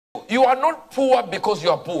You are not poor because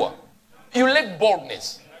you are poor. You lack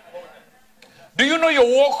boldness. Do you know your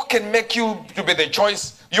walk can make you to be the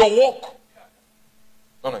choice? Your walk.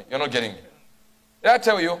 No, you're not getting me. Did I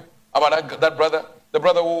tell you about that brother? The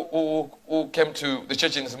brother who came to the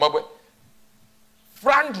church in Zimbabwe?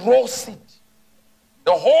 Front row seat.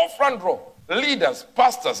 The whole front row. Leaders,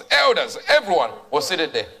 pastors, elders, everyone was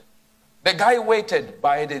seated there. The guy waited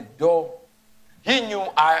by the door. He knew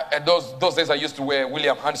those days I used to wear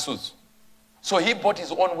William Hunt suits. So he bought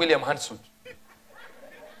his own William Hunt suit.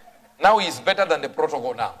 Now he's better than the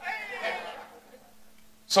protocol now.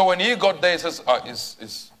 So when he got there, he says,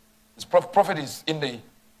 his prophet is in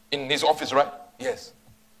his office, right? Yes.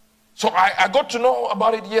 So I got to know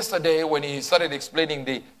about it yesterday when he started explaining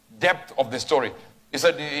the depth of the story.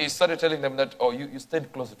 He started telling them that, oh, you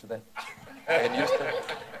stand closer to that. And you stand.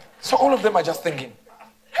 So all of them are just thinking,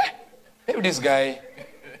 hey, maybe this guy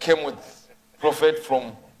came with prophet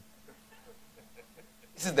from,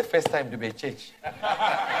 this is the first time to be a church.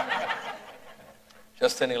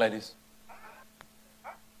 Just standing like this.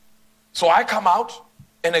 So I come out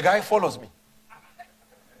and a guy follows me.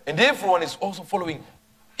 And everyone is also following,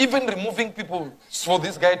 even removing people for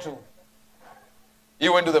this guy too. He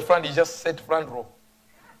went to the front, he just sat front row.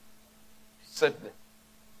 Sat there.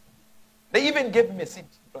 They even gave me a seat.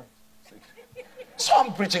 So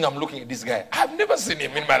I'm preaching, I'm looking at this guy. I've never seen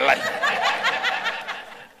him in my life.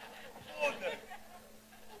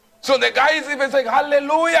 So the guy is even saying,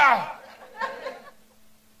 hallelujah.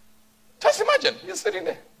 Just imagine, he's sitting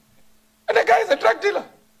there. And the guy is a drug dealer.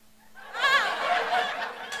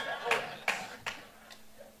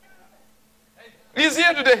 He's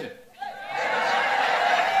here today.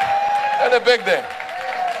 And the back there.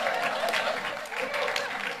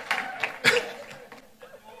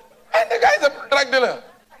 And the guy is a drug dealer.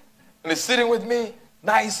 And he's sitting with me.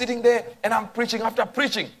 Now he's sitting there and I'm preaching after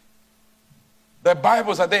preaching. The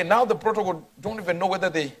Bibles are there. Now the protocol don't even know whether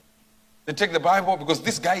they take the Bible because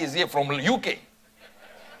this guy is here from UK.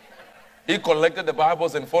 He collected the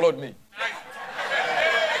Bibles and followed me.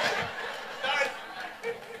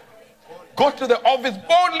 Go to the office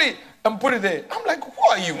boldly and put it there. I'm like, who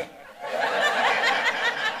are you?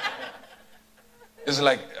 It's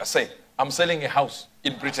like, I say, I'm selling a house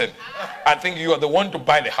in Britain. I think you are the one to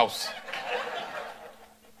buy the house.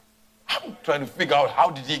 I'm trying to figure out how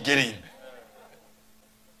did he get in.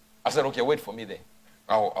 I said, okay, wait for me there.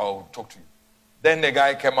 I'll talk to you. Then the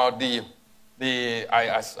guy came out, I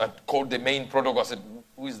called the main protocol. I said,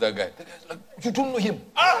 who is that guy? The guy's like, you don't know him.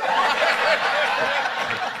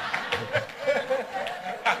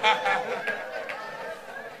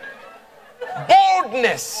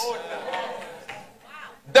 Boldness.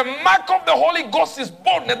 The mark of the Holy Ghost is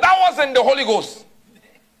boldness. That wasn't the Holy Ghost.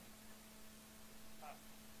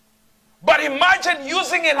 But imagine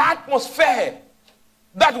using an atmosphere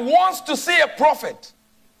that wants to see a prophet.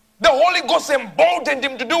 The Holy Ghost emboldened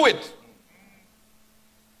him to do it.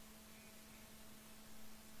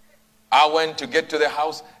 I went to get to the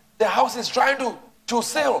house. The house is trying to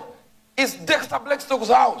sell. It's Dexter Blackstock's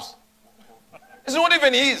house. It's not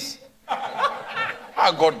even his.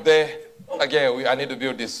 I got there. Like, yeah, I need to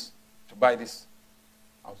build this, to buy this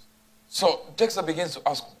house. So Dexter begins to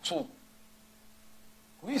ask, so,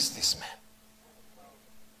 who is this man?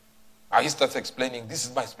 He starts explaining, this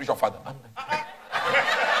is my spiritual father. I'm like,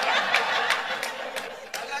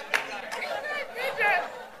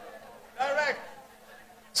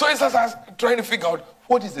 so he starts trying to figure out,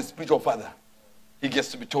 what is the spiritual father? He gets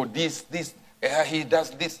to be told this, he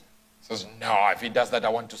does this. He says, no, if he does that, I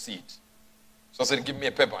want to see it. So I said, give me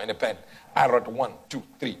a paper and a pen. I wrote 1, 2,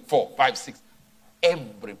 3, 4, 5, 6.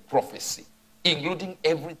 Every prophecy, including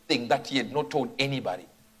everything that he had not told anybody.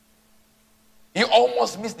 He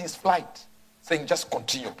almost missed his flight, saying, just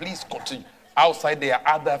continue, please continue. Outside there are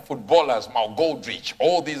other footballers, Mal Goldrich,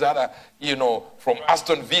 all these other, from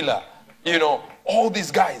Aston Villa, all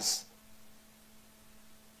these guys.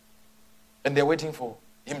 And they're waiting for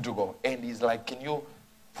him to go. And he's like, can you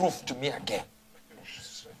prove to me again?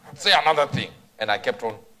 Say another thing. And I kept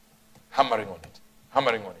on hammering on it,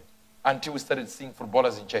 until we started seeing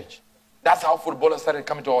footballers in church. That's how footballers started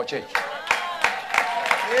coming to our church.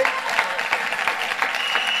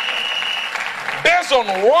 Based on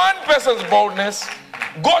one person's boldness,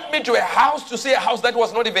 got me to a house to see a house that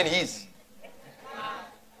was not even his.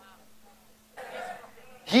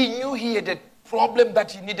 He knew he had a problem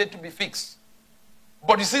that he needed to be fixed.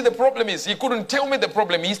 But you see, the problem is, he couldn't tell me the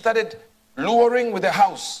problem. He started luring with a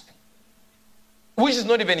house, which is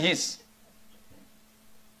not even his.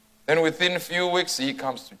 Then within a few weeks, he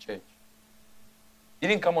comes to church. He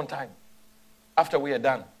didn't come on time after we are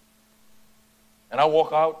done. And I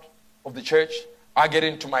walk out, of the church. I get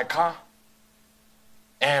into my car,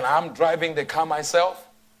 and I'm driving the car myself,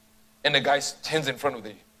 and the guy stands in front of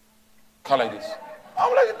the car like this.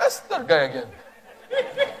 I'm like, that's that guy again.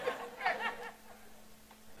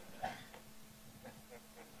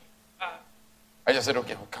 I just said,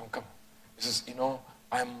 okay, come. He says,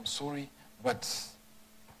 I'm sorry, but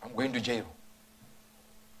I'm going to jail.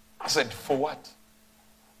 I said, for what?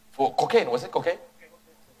 For cocaine. Was it cocaine?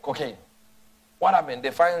 Cocaine. What happened?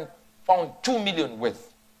 They found 2 million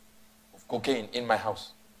worth of cocaine in my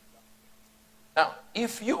house. Now,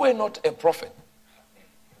 if you were not a prophet,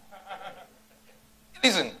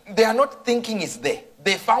 listen, they are not thinking it's there.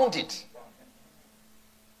 They found it.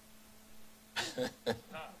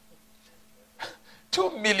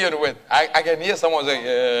 2 million worth. I can hear someone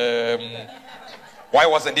say, why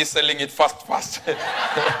wasn't he selling it fast?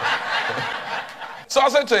 So I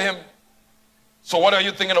said to him, so what are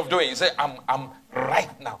you thinking of doing? He said,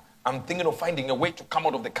 I'm thinking of finding a way to come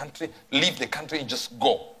out of the country, leave the country and just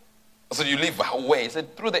go. I said, you leave where? He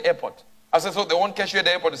said, through the airport. I said, so they won't catch you at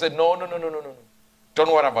the airport? He said, no.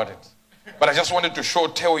 Don't worry about it. But I just wanted to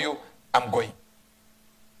tell you, I'm going.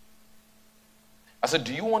 I said,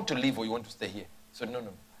 do you want to leave or you want to stay here? He said, no.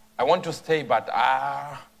 I want to stay, but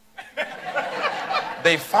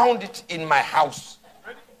they found it in my house.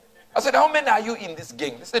 I said, how many are you in this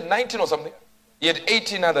gang? They said 19 or something. He had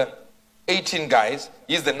 18 guys.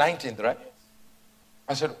 He's the 19th, right?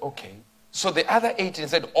 I said, okay. So the other 18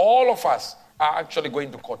 said, all of us are actually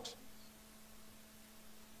going to court.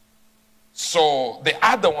 So the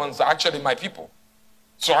other ones are actually my people.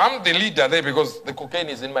 So I'm the leader there because the cocaine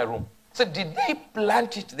is in my room. I said, did they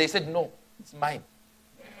plant it? They said, no, it's mine.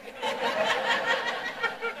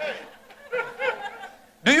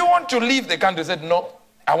 Do you want to leave the country? I said, no,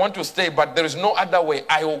 I want to stay, but there is no other way.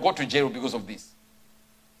 I will go to jail because of this.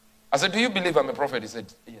 I said, do you believe I'm a prophet? He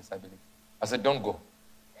said, yes, I believe. I said, don't go.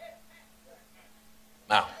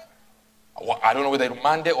 Now, I don't know whether it's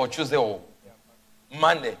Monday or Tuesday or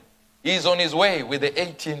Monday. He's on his way with the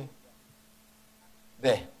 18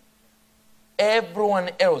 there. Everyone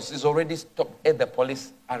else is already stopped at the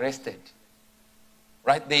police, arrested.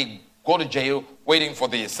 Right? They go to jail waiting for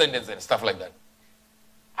the sentence and stuff like that.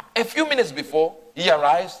 A few minutes before he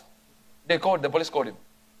arrives, the police called him.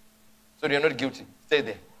 So you're not guilty. Stay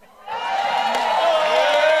there.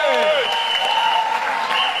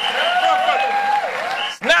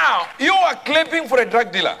 Now, you are clapping for a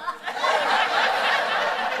drug dealer.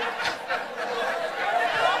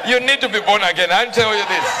 You need to be born again. I'll tell you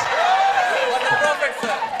this.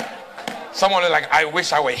 Someone is like, I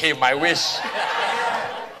wish I were him. I wish.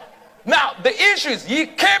 Now, the issue is he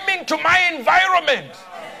came into my environment.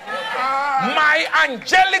 My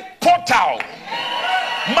angelic portal.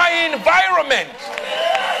 My environment.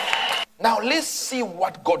 Now, let's see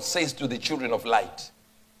what God says to the children of light.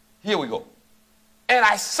 Here we go. And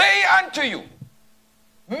I say unto you,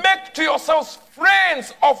 make to yourselves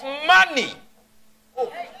friends of money,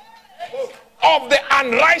 of the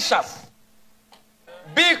unrighteous.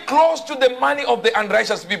 Be close to the money of the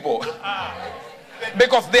unrighteous people.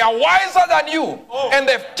 Because they are wiser than you. And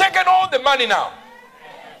they've taken all the money now.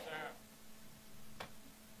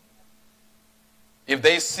 If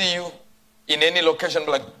they see you in any location,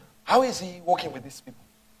 be like, how is he working with these people?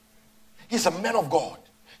 He's a man of God.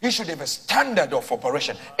 He should have a standard of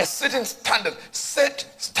operation. A certain standard. Set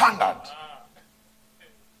standard.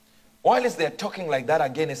 While they're talking like that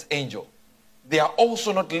against angel, they are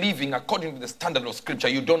also not living according to the standard of scripture.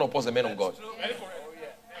 You don't oppose a man of God.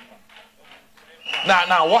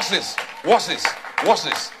 Now, watch this. Watch this. Watch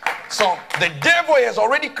this. So, the devil has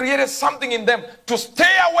already created something in them to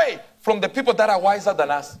stay away from the people that are wiser than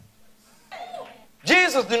us.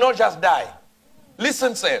 Jesus did not just die.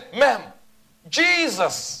 Listen, sir, ma'am,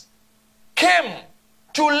 Jesus came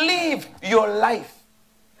to live your life.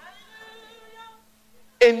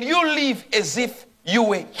 And you live as if you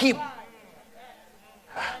were him.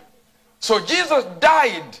 So Jesus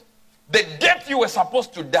died the death you were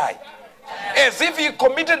supposed to die. As if he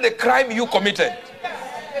committed the crime you committed.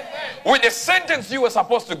 With the sentence you were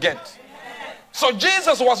supposed to get. So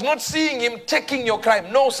Jesus was not seeing him taking your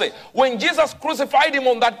crime. No, sir. When Jesus crucified him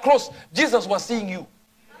on that cross, Jesus was seeing you.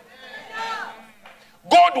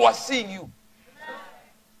 God was seeing you.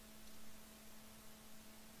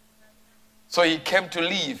 So he came to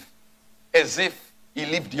live as if he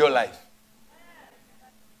lived your life.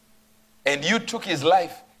 And you took his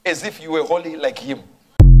life as if you were holy like him.